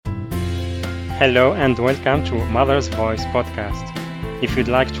Hello and welcome to Mother's Voice podcast. If you'd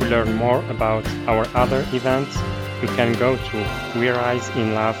like to learn more about our other events, you can go to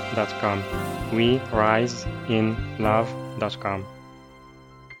weriseinlove.com. weriseinlove.com.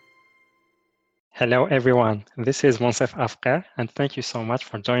 Hello everyone, this is Monsef Afkar and thank you so much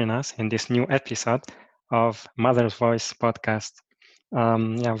for joining us in this new episode of Mother's Voice podcast.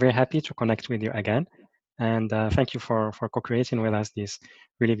 Very happy to connect with you again. And thank you for co-creating with us this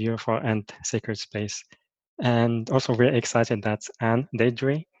really beautiful and sacred space. And also very excited that Anne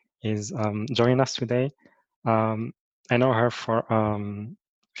Deidre is joining us today. I know her for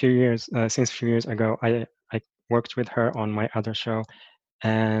few years, since a few years ago. I worked with her on my other show,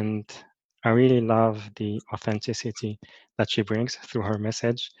 and I really love the authenticity that she brings through her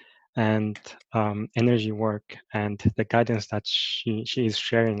message and energy work and the guidance that she is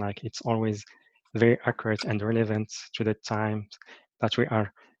sharing. Like it's always very accurate and relevant to the times that we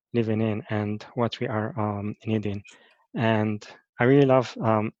are living in and what we are needing. And I really love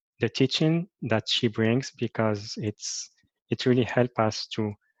the teaching that she brings because it really helps us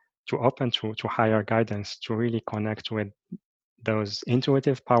to open to higher guidance, to really connect with those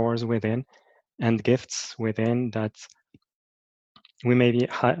intuitive powers within and gifts within that we may be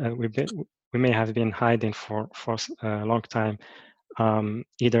we may have been hiding for a long time,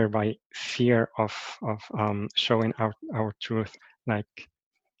 either by fear of showing our truth. Like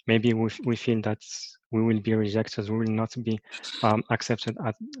maybe we feel that we will be rejected, we will not be accepted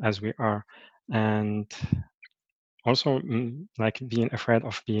as we are, and also like being afraid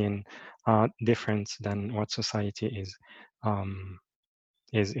of being different than what society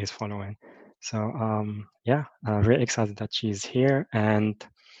is following. So very excited that she's here, and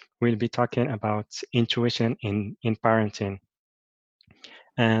we'll be talking about intuition in parenting.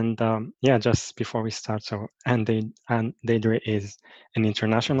 And just before we start, so Anne Deidre is an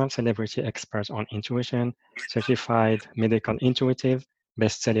international celebrity expert on intuition, certified medical intuitive,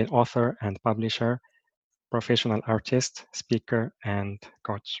 best-selling author and publisher, professional artist, speaker, and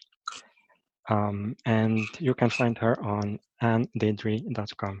coach. And you can find her on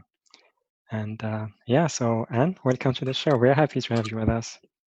annedeidre.com. And so Anne, welcome to the show. We're happy to have you with us.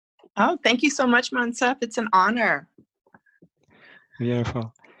 Oh, thank you so much, Monsef. It's an honor.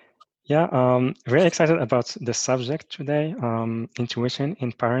 Beautiful. Yeah, very excited about the subject today, intuition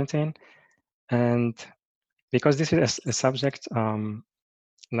in parenting. And because this is a subject,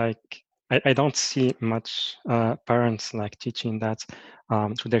 like I don't see much parents like teaching that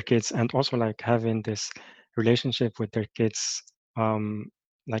to their kids, and also like having this relationship with their kids,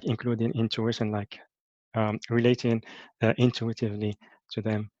 like including intuition, like relating intuitively to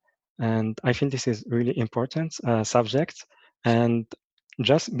them. And I feel this is really important subject. And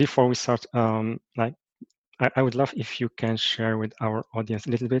just before we start, I would love if you can share with our audience a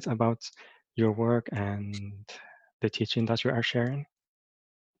little bit about your work and the teaching that you are sharing.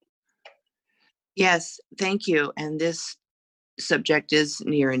 Yes, thank you. And this subject is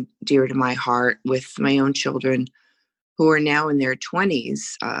near and dear to my heart with my own children who are now in their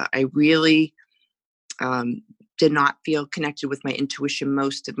 20s. I really did not feel connected with my intuition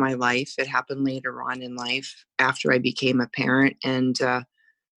most of my life. It happened later on in life after I became a parent, and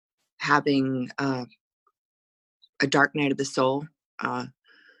having a dark night of the soul a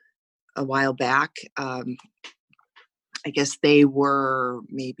while back. I guess they were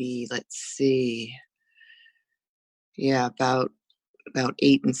maybe, about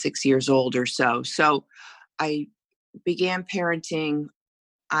 8 and 6 years old or so. So I began parenting.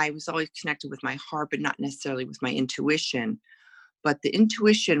 I was always connected with my heart, but not necessarily with my intuition. But the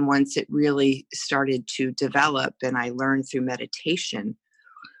intuition, once it really started to develop and I learned through meditation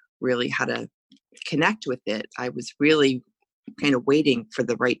really how to connect with it, I was really kind of waiting for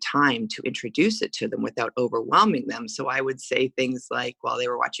the right time to introduce it to them without overwhelming them. So I would say things like, while they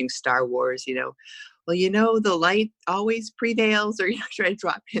were watching Star Wars, the light always prevails, or try to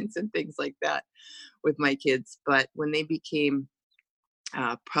drop hints and things like that with my kids. But when they became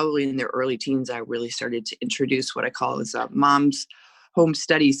probably in their early teens, I really started to introduce what I call as a mom's home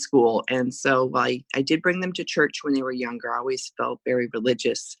study school. And so I did bring them to church when they were younger. I always felt very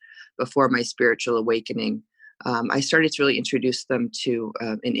religious before my spiritual awakening. I started to really introduce them to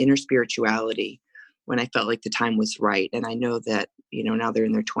an inner spirituality when I felt like the time was right. And I know that, now they're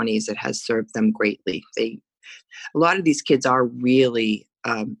in their 20s, it has served them greatly. A lot of these kids are really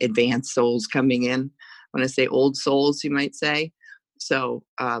advanced souls coming in. When I say old souls, you might say. So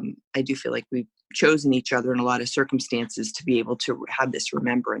I do feel like we've chosen each other in a lot of circumstances to be able to have this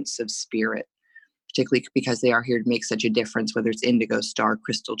remembrance of spirit, particularly because they are here to make such a difference, whether it's indigo, star,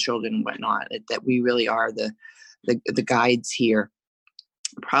 crystal children, and whatnot, that we really are the guides here.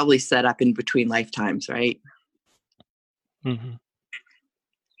 probably set up in between lifetimes, right? Mm-hmm.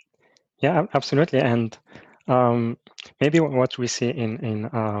 Yeah, absolutely. And maybe what we see in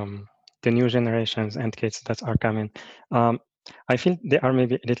the new generations and kids that are coming, I feel they are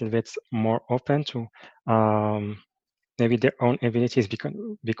maybe a little bit more open to maybe their own abilities,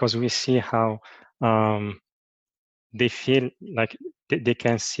 because we see how they feel like they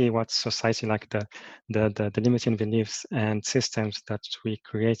can see what society, like the limiting beliefs and systems that we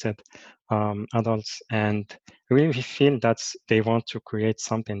created, adults, and really feel that they want to create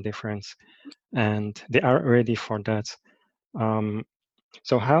something different, and they are ready for that.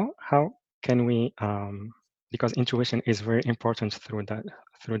 So how can we, because intuition is very important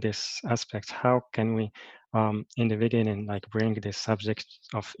through this aspect, how can we in the beginning like bring this subject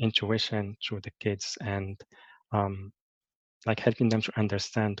of intuition to the kids, and like helping them to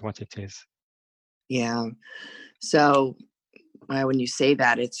understand what it is? Yeah. So when you say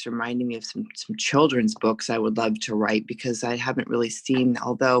that, it's reminding me of some children's books I would love to write, because I haven't really seen,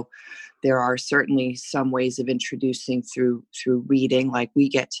 although there are certainly some ways of introducing through reading, like we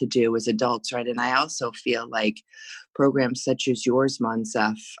get to do as adults, right? And I also feel like programs such as yours,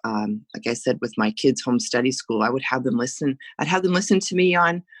 Monsef, like I said, with my kids' home study school, I would have them listen. I'd have them listen to me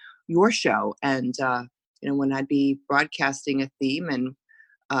on your show, and when I'd be broadcasting a theme, and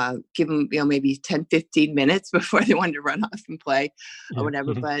give them, maybe 10, 15 minutes before they wanted to run off and play or Yeah.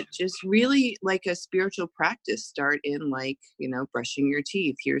 whatever. But just really like a spiritual practice, start in like, brushing your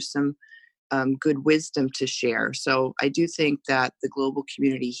teeth. Here's some good wisdom to share. So I do think that the global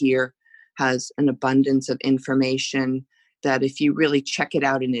community here has an abundance of information that if you really check it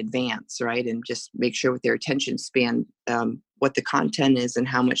out in advance, right, and just make sure with their attention span, what the content is and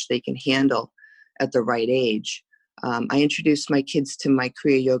how much they can handle at the right age. I introduced my kids to my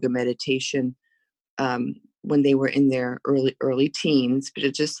Kriya Yoga meditation when they were in their early teens, but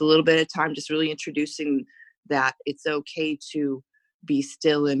it's just a little bit of time, just really introducing that it's okay to be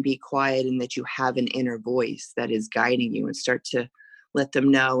still and be quiet, and that you have an inner voice that is guiding you, and start to let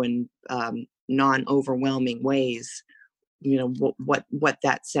them know in non-overwhelming ways, what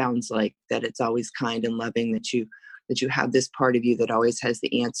that sounds like, that it's always kind and loving, that you have this part of you that always has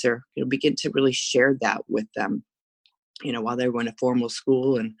the answer. Begin to really share that with them, while they were in a formal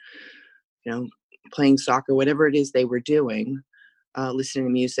school, and playing soccer, whatever it is they were doing, listening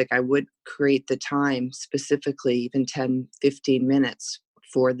to music. I would create the time specifically, even 10, 15 minutes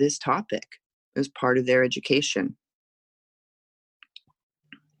for this topic as part of their education.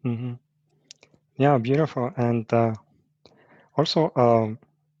 Mm-hmm. Yeah, beautiful. And also,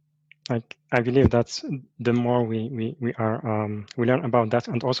 like I believe that's the more we learn about that,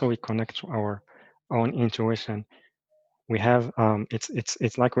 and also we connect to our own intuition. We have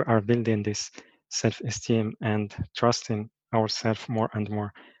it's like we are building this self-esteem and trusting ourselves more and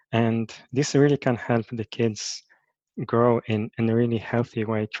more, and this really can help the kids grow in a really healthy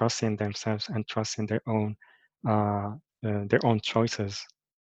way, trusting themselves and trusting their own choices.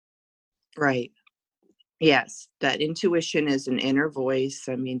 Right. Yes, that intuition is an inner voice.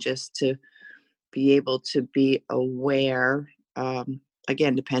 I mean, just to be able to be aware,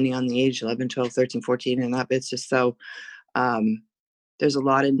 again, depending on the age, 11, 12, 13, 14, and up, it's just so, there's a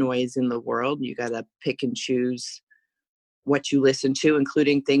lot of noise in the world. You got to pick and choose what you listen to,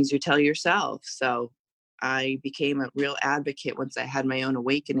 including things you tell yourself. So I became a real advocate once I had my own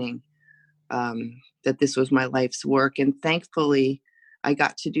awakening, that this was my life's work. And thankfully, I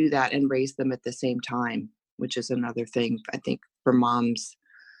got to do that and raise them at the same time, which is another thing, I think, for moms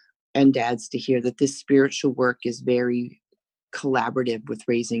and dads to hear, that this spiritual work is very collaborative with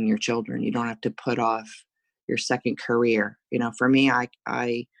raising your children. You don't have to put off your second career. For me,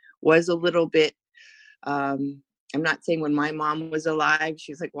 I was a little bit, I'm not saying when my mom was alive,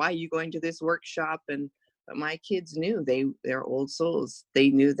 she's like, why are you going to this workshop? But my kids knew, they're old souls. They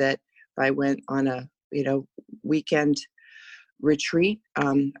knew that if I went on a, weekend retreat,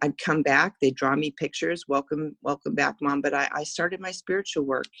 I'd come back, they'd draw me pictures, welcome back, Mom. But I started my spiritual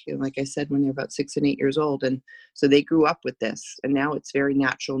work, like I said, when they're about 6 and 8 years old. And so they grew up with this, and now it's very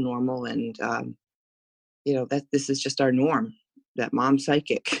natural, normal. And, that this is just our norm, that mom's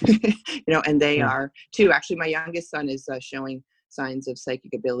psychic, and they are too. Actually, my youngest son is showing signs of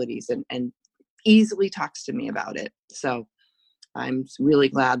psychic abilities, and easily talks to me about it. So I'm really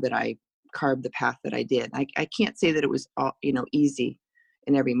glad that I carved the path that I did. I can't say that it was all, easy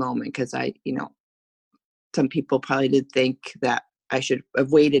in every moment, because some people probably did think that I should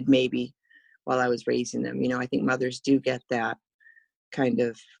have waited maybe while I was raising them. I think mothers do get that kind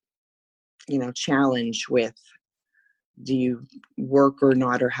of, challenge with, do you work or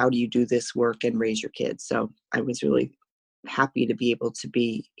not, or how do you do this work and raise your kids? So I was really happy to be able to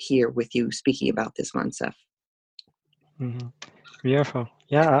be here with you speaking about this, Monsef. Mm-hmm. Beautiful.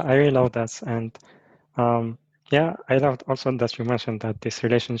 Yeah, I really love that. And yeah, I loved also that you mentioned that this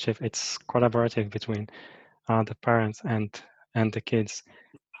relationship, it's collaborative between the parents and the kids.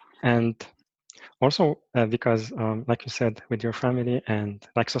 And also because like you said, with your family and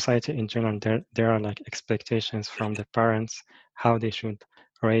like society in general, there are like expectations from the parents how they should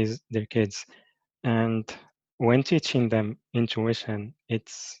raise their kids. And when teaching them intuition,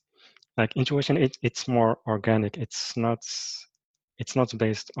 it's like intuition, it's more organic. It's not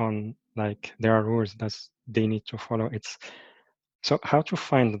based on like there are rules that they need to follow. It's so how to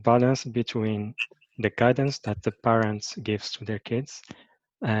find the balance between the guidance that the parents gives to their kids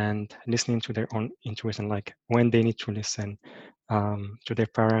and listening to their own intuition, like when they need to listen to their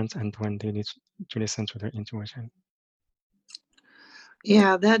parents and when they need to listen to their intuition.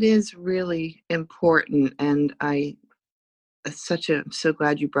 Yeah, that is really important. And I'm so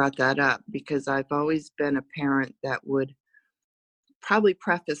glad you brought that up, because I've always been a parent that would probably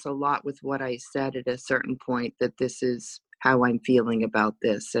preface a lot with what I said at a certain point, that this is how I'm feeling about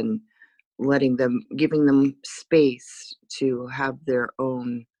this, and giving them space to have their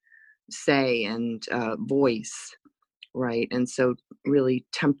own say and voice, right? And so really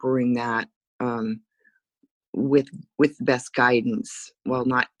tempering that um, with best guidance, while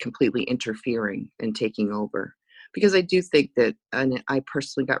not completely interfering and taking over. Because I do think that, and I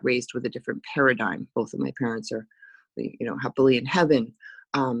personally got raised with a different paradigm. Both of my parents are, happily in heaven.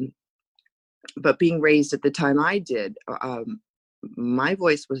 But being raised at the time I did, my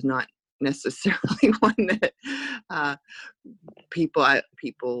voice was not necessarily one that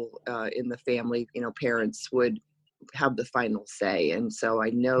people in the family, parents would have the final say. And so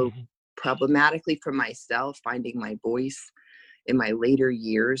I know Mm-hmm. problematically for myself, finding my voice in my later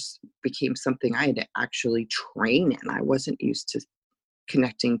years became something I had to actually train in. I wasn't used to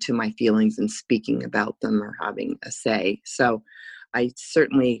connecting to my feelings and speaking about them or having a say. So I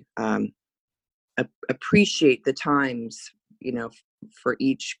certainly appreciate the times, for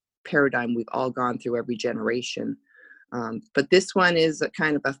each paradigm we've all gone through, every generation. But this one is a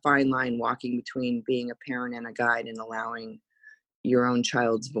kind of a fine line, walking between being a parent and a guide, and allowing your own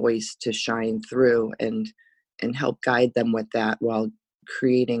child's voice to shine through and help guide them with that, while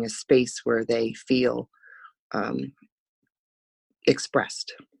creating a space where they feel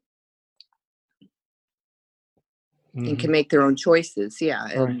expressed and Mm-hmm. can make their own choices. Yeah.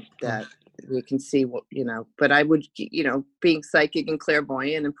 Right, And right. that we can see what, but I would, being psychic and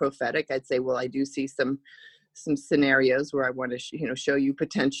clairvoyant and prophetic, I'd say, well, I do see some scenarios where I want to, show you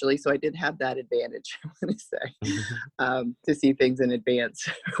potentially. So I did have that advantage, I want to say, Mm-hmm. to see things in advance.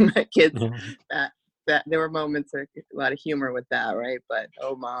 My kids, Yeah, that there were moments of a lot of humor with that, right? But,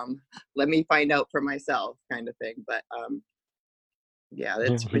 oh, mom, let me find out for myself, kind of thing. But yeah,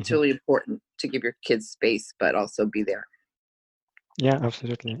 yeah. it's really important to give your kids space, but also be there. Yeah,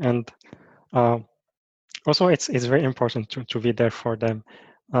 absolutely. And also it's very important to be there for them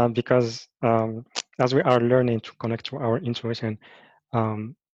because as we are learning to connect to our intuition,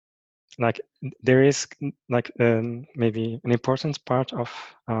 like there is like maybe an important part of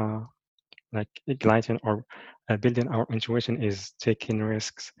like igniting or building our intuition is taking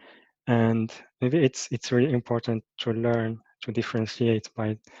risks. And maybe it's really important to learn to differentiate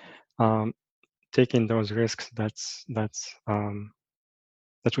by taking those risks that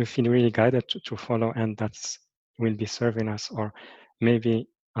we feel really guided to follow, and that's will be serving us, or maybe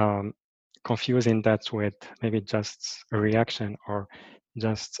confusing that with maybe just a reaction, or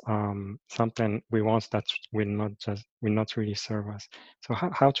just something we want that will not really serve us. So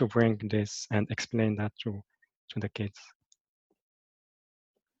how to bring this and explain that to the kids?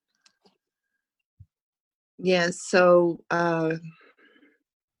 Yeah. So let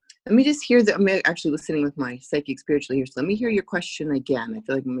me just hear I'm actually listening with my psychic spiritual here. So let me hear your question again. I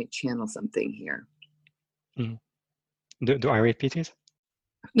feel like we might channel something here. Mhm. Do I repeat it?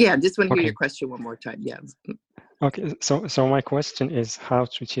 Yeah, just want to hear Okay. your question one more time. Yeah. Okay. So my question is how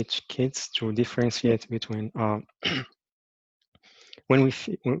to teach kids to differentiate between when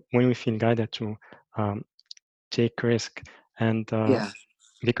we feel guided to take risk, and Yeah.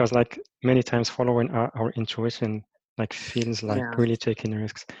 because like many times following our intuition like feels like Yeah. really taking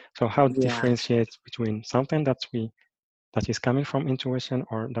risks. So how Yeah. differentiate between something that is coming from intuition,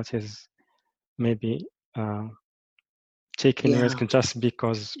 or that is maybe taking Yeah. risk just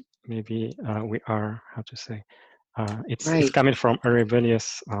because maybe we are, how to say, it's Right. coming from a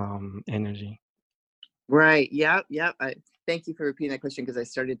rebellious energy. Right. Yep. Yep. Thank you for repeating that question, because I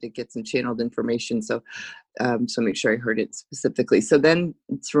started to get some channeled information. So make sure I heard it specifically. So then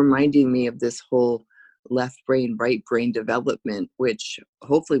it's reminding me of this whole left brain, right brain development, which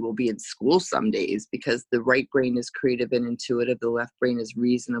hopefully will be in school some days, because the right brain is creative and intuitive. The left brain is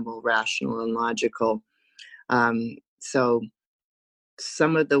reasonable, rational, and logical. So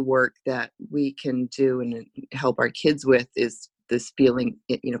some of the work that we can do and help our kids with is this feeling,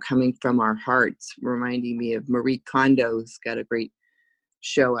 coming from our hearts, reminding me of Marie Kondo's got a great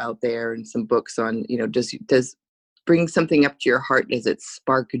show out there and some books on, does bring something up to your heart, does it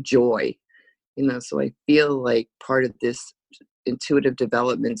spark joy? So I feel like part of this intuitive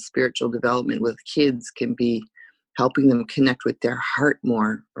development, spiritual development with kids can be helping them connect with their heart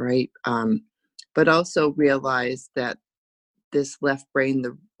more, right? But also realize that this left brain,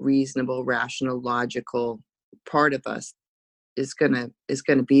 the reasonable, rational, logical part of us is gonna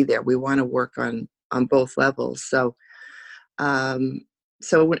be there. We want to work on both levels. So when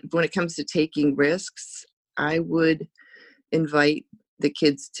it comes to taking risks, I would invite the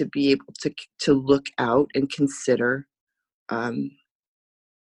kids to be able to look out and consider, if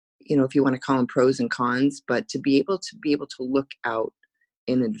you want to call them pros and cons, but to be able to look out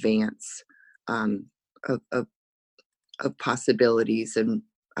in advance, of possibilities, and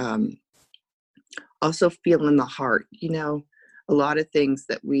also feel in the heart. A lot of things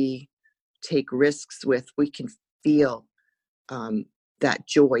that we take risks with, we can feel that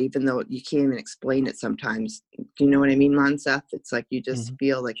joy, even though you can't even explain it sometimes. Do you know what I mean, Monsef? It's like you just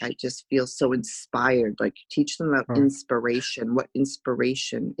feel like, I just feel so inspired. Like, teach them about inspiration. What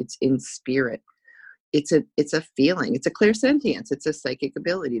inspiration? It's in spirit. It's a feeling. It's a clairsentience. It's a psychic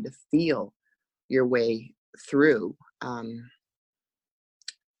ability to feel your way through. And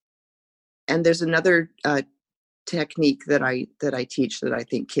there's another technique that I teach that I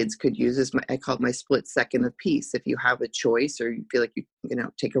think kids could use, is I call it my split second of peace. If you have a choice, or you feel like you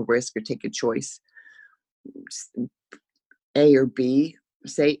take a risk or take a choice, A or B,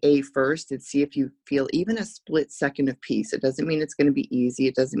 say A first and see if you feel even a split second of peace. It doesn't mean it's going to be easy.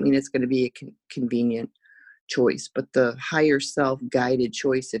 It doesn't mean it's going to be a convenient choice, but the higher self guided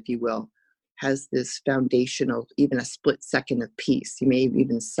choice, if you will, has this foundational, even a split second of peace. You may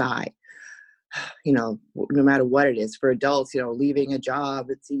even sigh, no matter what it is. For adults, leaving a job,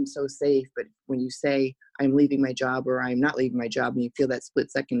 it seems so safe. But when you say, I'm leaving my job, or I'm not leaving my job, and you feel that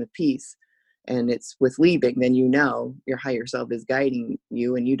split second of peace, and it's with leaving, then your higher self is guiding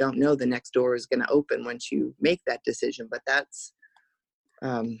you, and you don't know the next door is going to open once you make that decision. But that's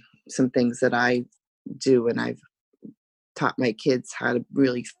some things that I do, and I've taught my kids how to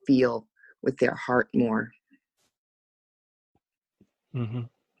really feel with their heart more. Mm-hmm.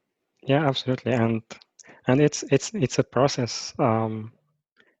 Yeah, absolutely. And it's a process.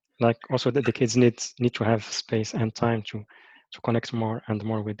 Like, also that the kids need to have space and time to connect more and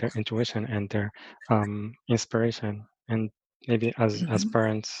more with their intuition and their inspiration. And maybe as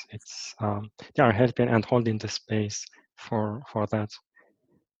parents, it's they are helping and holding the space for that.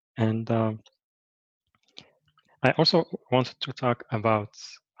 And I also wanted to talk about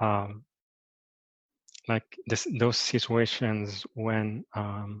like those situations when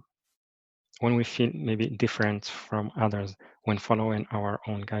we feel maybe different from others, when following our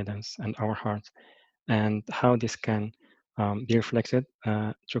own guidance and our heart, and how this can be reflected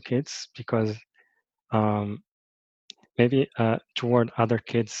to kids, because maybe toward other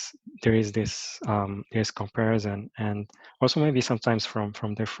kids there is this there's comparison, and also maybe sometimes from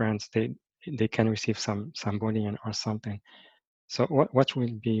their friends, they can receive some bullying or something. So what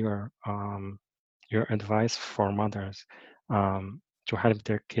will be your advice for mothers to help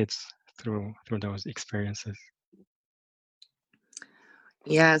their kids through those experiences?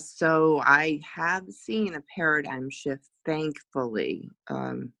 Yes, so I have seen a paradigm shift, thankfully,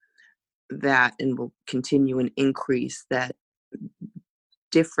 that, and will continue and increase, that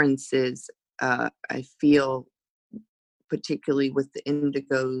differences, I feel, particularly with the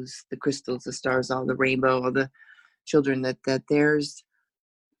indigos, the crystals, the stars, all the rainbow, all the children, that there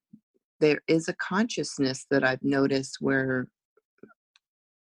is a consciousness that I've noticed where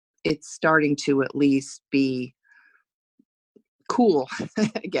it's starting to at least be cool, I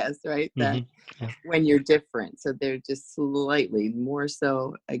guess, right? That Yeah. when you're different. So they're just slightly more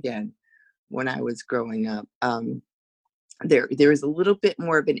so, again, when I was growing up, there is a little bit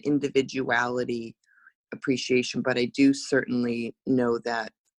more of an individuality appreciation, but I do certainly know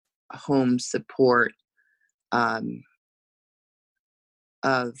that home support,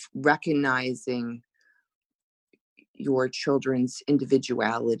 of recognizing your children's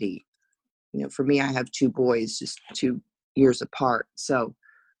individuality. For me, I have two boys, just 2 years apart. So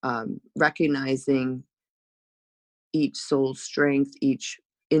recognizing each soul's strength, each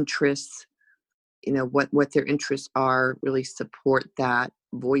interests, what their interests are, really support that,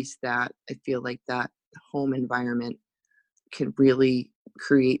 voice that. I feel like that home environment can really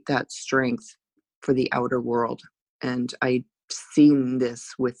create that strength for the outer world. And I've seen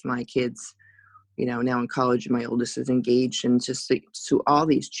this with my kids, now in college, my oldest is engaged, and just to all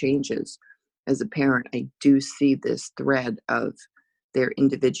these changes as a parent, I do see this thread of their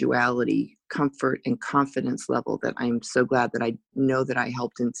individuality, comfort, and confidence level that I'm so glad that I know that I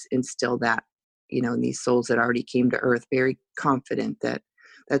helped instill that, in these souls that already came to earth, very confident that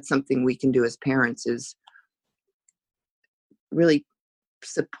that's something we can do as parents, is really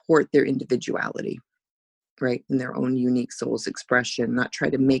support their individuality, right? In their own unique soul's expression, not try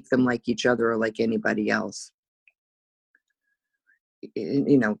to make them like each other or like anybody else.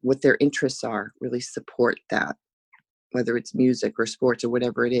 What their interests are, really support that, whether it's music or sports or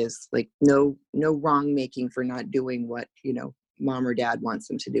whatever it is. Like no wrong making for not doing what, mom or dad wants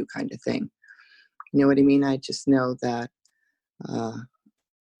them to do, kind of thing. You know what I mean? I just know that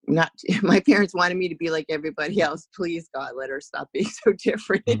not my parents wanted me to be like everybody else. Please, God, let her stop being so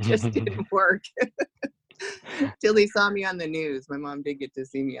different. It just didn't work. Till they saw me on the news. My mom did get to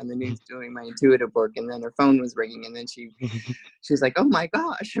see me on the news doing my intuitive work, and then her phone was ringing, and then she was like, "Oh my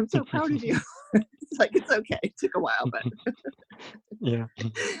gosh, I'm so proud of you." It's like, it's okay. It took a while, but Yeah.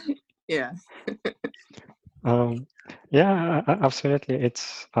 yeah. Absolutely.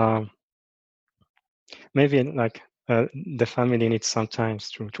 It's maybe like the family needs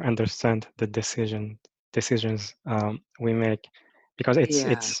sometimes to understand the decisions we make, because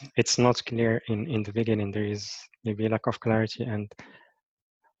it's not clear in the beginning. There is maybe a lack of clarity, and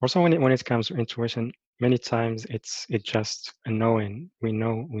also when it comes to intuition, many times it's just a knowing. We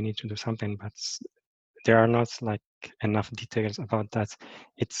know we need to do something, but there are not like enough details about that.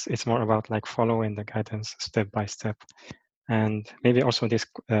 It's more about like following the guidance step by step, and maybe also this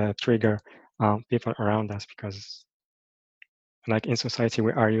trigger people around us, because like in society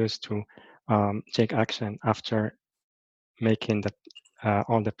we are used to take action after making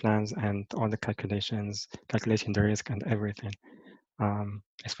all the plans and all the calculating the risk and everything,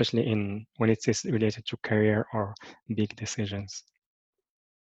 especially when it is related to career or big decisions.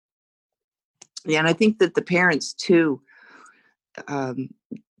 Yeah, and I think that the parents too,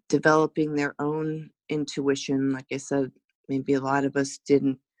 developing their own intuition, like I said, maybe a lot of us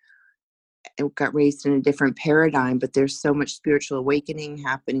got raised in a different paradigm, but there's so much spiritual awakening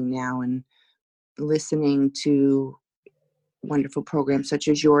happening now, and listening to wonderful programs such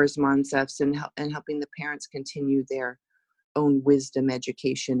as yours, Monsef's, and helping the parents continue their own wisdom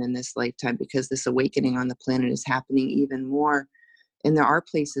education in this lifetime, because this awakening on the planet is happening even more. And there are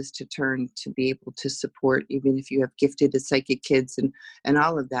places to turn to be able to support, even if you have gifted and psychic kids and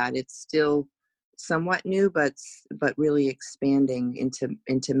all of that. It's still somewhat new, but really expanding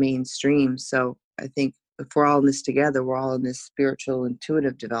into mainstream. So I think if we're all in this together, we're all in this spiritual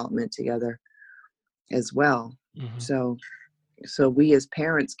intuitive development together as well. Mm-hmm. So we as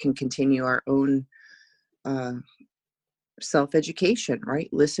parents can continue our own self-education, right?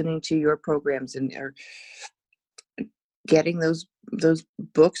 Listening to your programs or getting those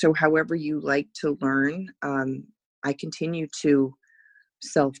books, or however you like to learn. I continue to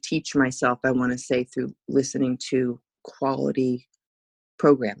self-teach myself, I want to say, through listening to quality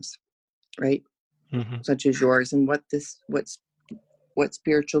programs, right? Mm-hmm. Such as yours, and what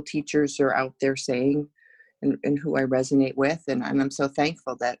spiritual teachers are out there saying, and who I resonate with. And I'm so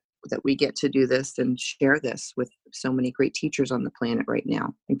thankful that we get to do this and share this with so many great teachers on the planet right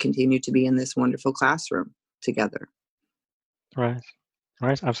now, and continue to be in this wonderful classroom together.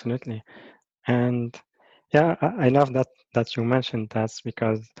 Right, absolutely. And yeah, I love that you mentioned that,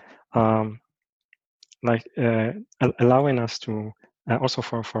 because like allowing us to also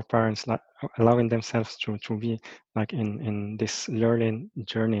for parents, like allowing themselves to be like in this learning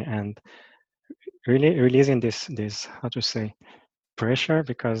journey, and really releasing this how to say pressure,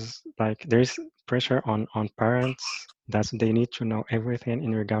 because like there is pressure on parents that they need to know everything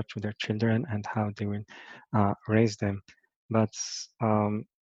in regard to their children and how they will raise them. But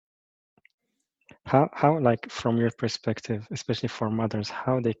how like from your perspective, especially for mothers,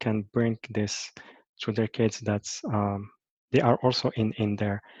 how they can bring this to their kids, that they are also in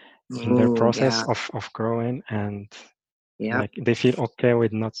their process of growing, and like they feel okay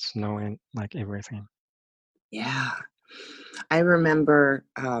with not knowing like everything. Yeah, I remember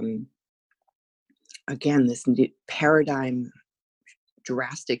again this paradigm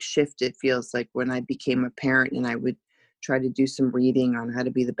drastic shift, it feels like, when I became a parent, and I would try to do some reading on how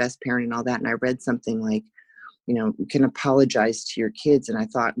to be the best parent and all that, and I read something like, you can apologize to your kids, and I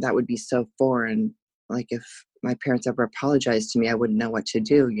thought that would be so foreign. Like, if my parents ever apologized to me, I wouldn't know what to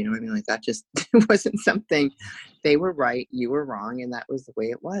do. You know what I mean? Like that just wasn't something. They were right, you were wrong, and that was the way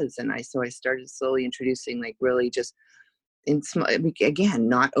it was. And I started slowly introducing, like, really just in small, again,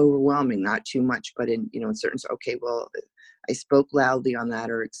 not overwhelming, not too much, but in, in certain, okay, well, I spoke loudly on that,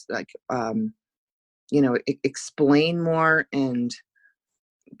 or it's like, explain more and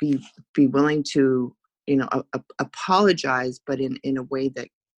be willing to, apologize, but in a way that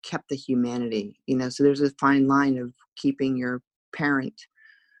kept the humanity, so there's a fine line of keeping your parent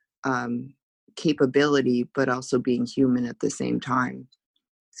capability, but also being human at the same time.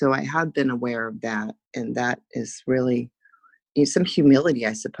 So I have been aware of that. And that is really some humility,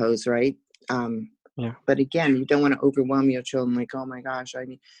 I suppose, right? Yeah. But again, you don't want to overwhelm your children, like, oh my gosh,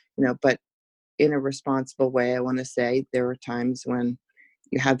 but in a responsible way, I want to say there are times when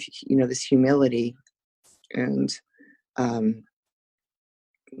you have, this humility and,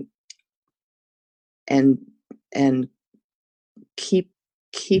 and keep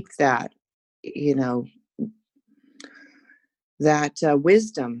that, that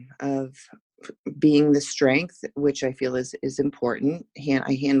wisdom of being the strength, which I feel is important.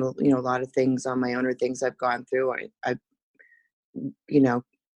 I handle, a lot of things on my own, or things I've gone through. I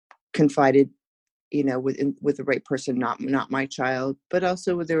confided, with the right person, not my child, but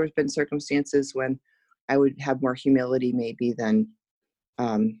also there have been circumstances when I would have more humility maybe than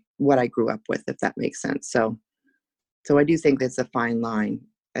what I grew up with, if that makes sense. So I do think that's a fine line.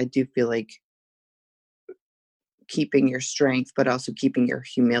 I do feel like keeping your strength, but also keeping your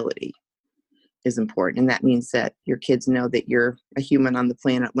humility is important. And that means that your kids know that you're a human on the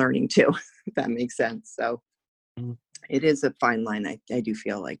planet learning too, if that makes sense. So It is a fine line, I do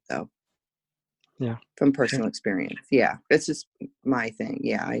feel like, though. Yeah. From personal experience. Yeah. It's just my thing.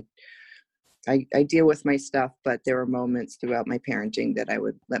 Yeah. I deal with my stuff, but there are moments throughout my parenting that I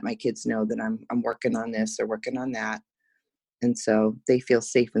would let my kids know that I'm working on this or working on that. And so they feel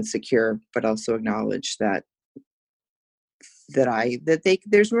safe and secure, but also acknowledge that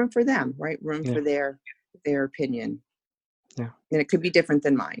there's room for them, right? Room for their opinion. Yeah. And it could be different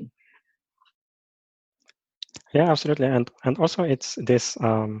than mine. Yeah, absolutely. And also it's this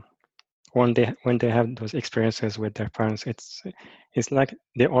when they have those experiences with their parents, it's like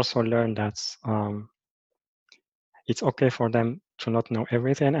they also learn that it's okay for them to not know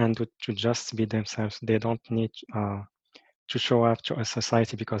everything and to just be themselves. They don't need to show up to a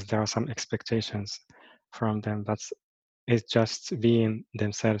society because there are some expectations from them. But it's just being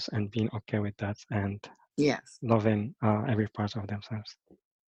themselves and being okay with that, and yes, loving every part of themselves.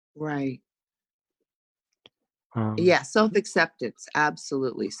 Right. Yeah, self-acceptance.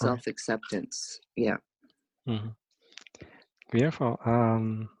 Absolutely. Right. Self-acceptance. Yeah. Mm-hmm. Beautiful.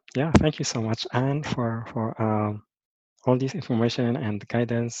 Yeah, thank you so much, Anne, for all this information and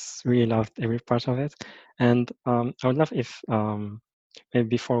guidance. Really loved every part of it. And I would love if maybe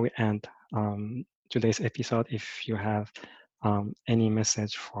before we end today's episode, if you have any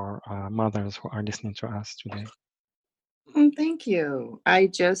message for mothers who are listening to us today. Thank you. I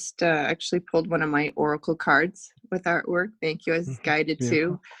just actually pulled one of my oracle cards with artwork. Thank you. I was guided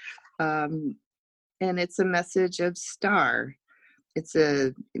Beautiful. to. And it's a message of star. It's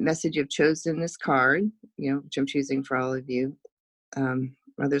a message you've chosen this card, which I'm choosing for all of you.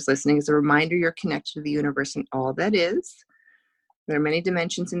 Others listening, as a reminder, you're connected to the universe and all that is. There are many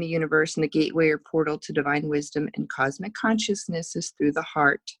dimensions in the universe, and the gateway or portal to divine wisdom and cosmic consciousness is through the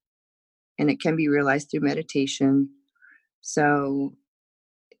heart, and it can be realized through meditation. So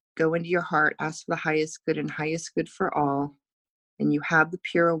go into your heart, ask for the highest good and highest good for all, and you have the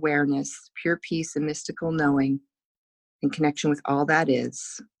pure awareness, pure peace, and mystical knowing in connection with all that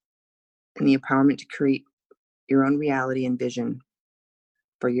is, and the empowerment to create your own reality and vision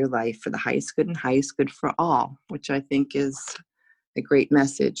for your life for the highest good and highest good for all, which I think is a great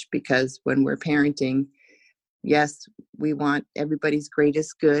message, because when we're parenting, yes, we want everybody's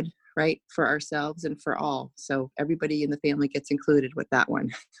greatest good, right, for ourselves and for all. So everybody in the family gets included with that one.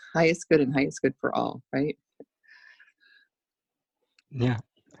 Highest good and highest good for all, right? Yeah.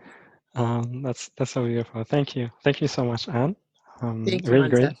 That's so beautiful. Thank you so much, Anne. Thank you, Very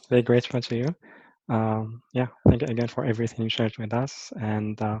Mansa. great, very grateful to you. Yeah, thank you again for everything you shared with us.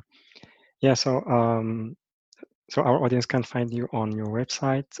 And yeah, so our audience can find you on your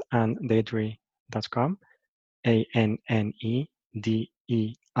website, annedeiidre.com,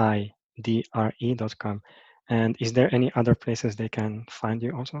 ANNEDEIDRE.com. And is there any other places they can find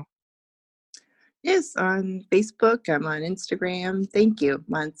you also? Yes, on Facebook. I'm on Instagram. Thank you,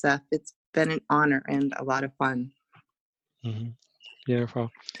 Mansa. It's been an honor and a lot of fun.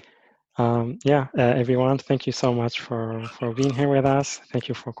 Beautiful. Everyone, thank you so much for being here with us. Thank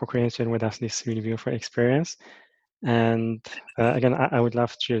you for co-creating with us this really beautiful experience. And again, I would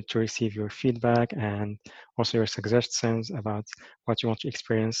love to receive your feedback and also your suggestions about what you want to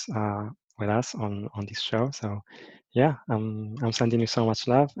experience with us on this show. So yeah, I'm sending you so much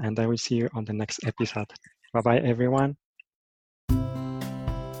love, and I will see you on the next episode. Bye-bye, everyone.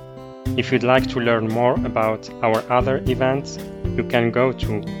 If you'd like to learn more about our other events, you can go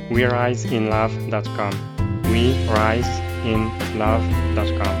to weriseinlove.com.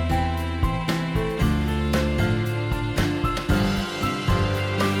 weriseinlove.com.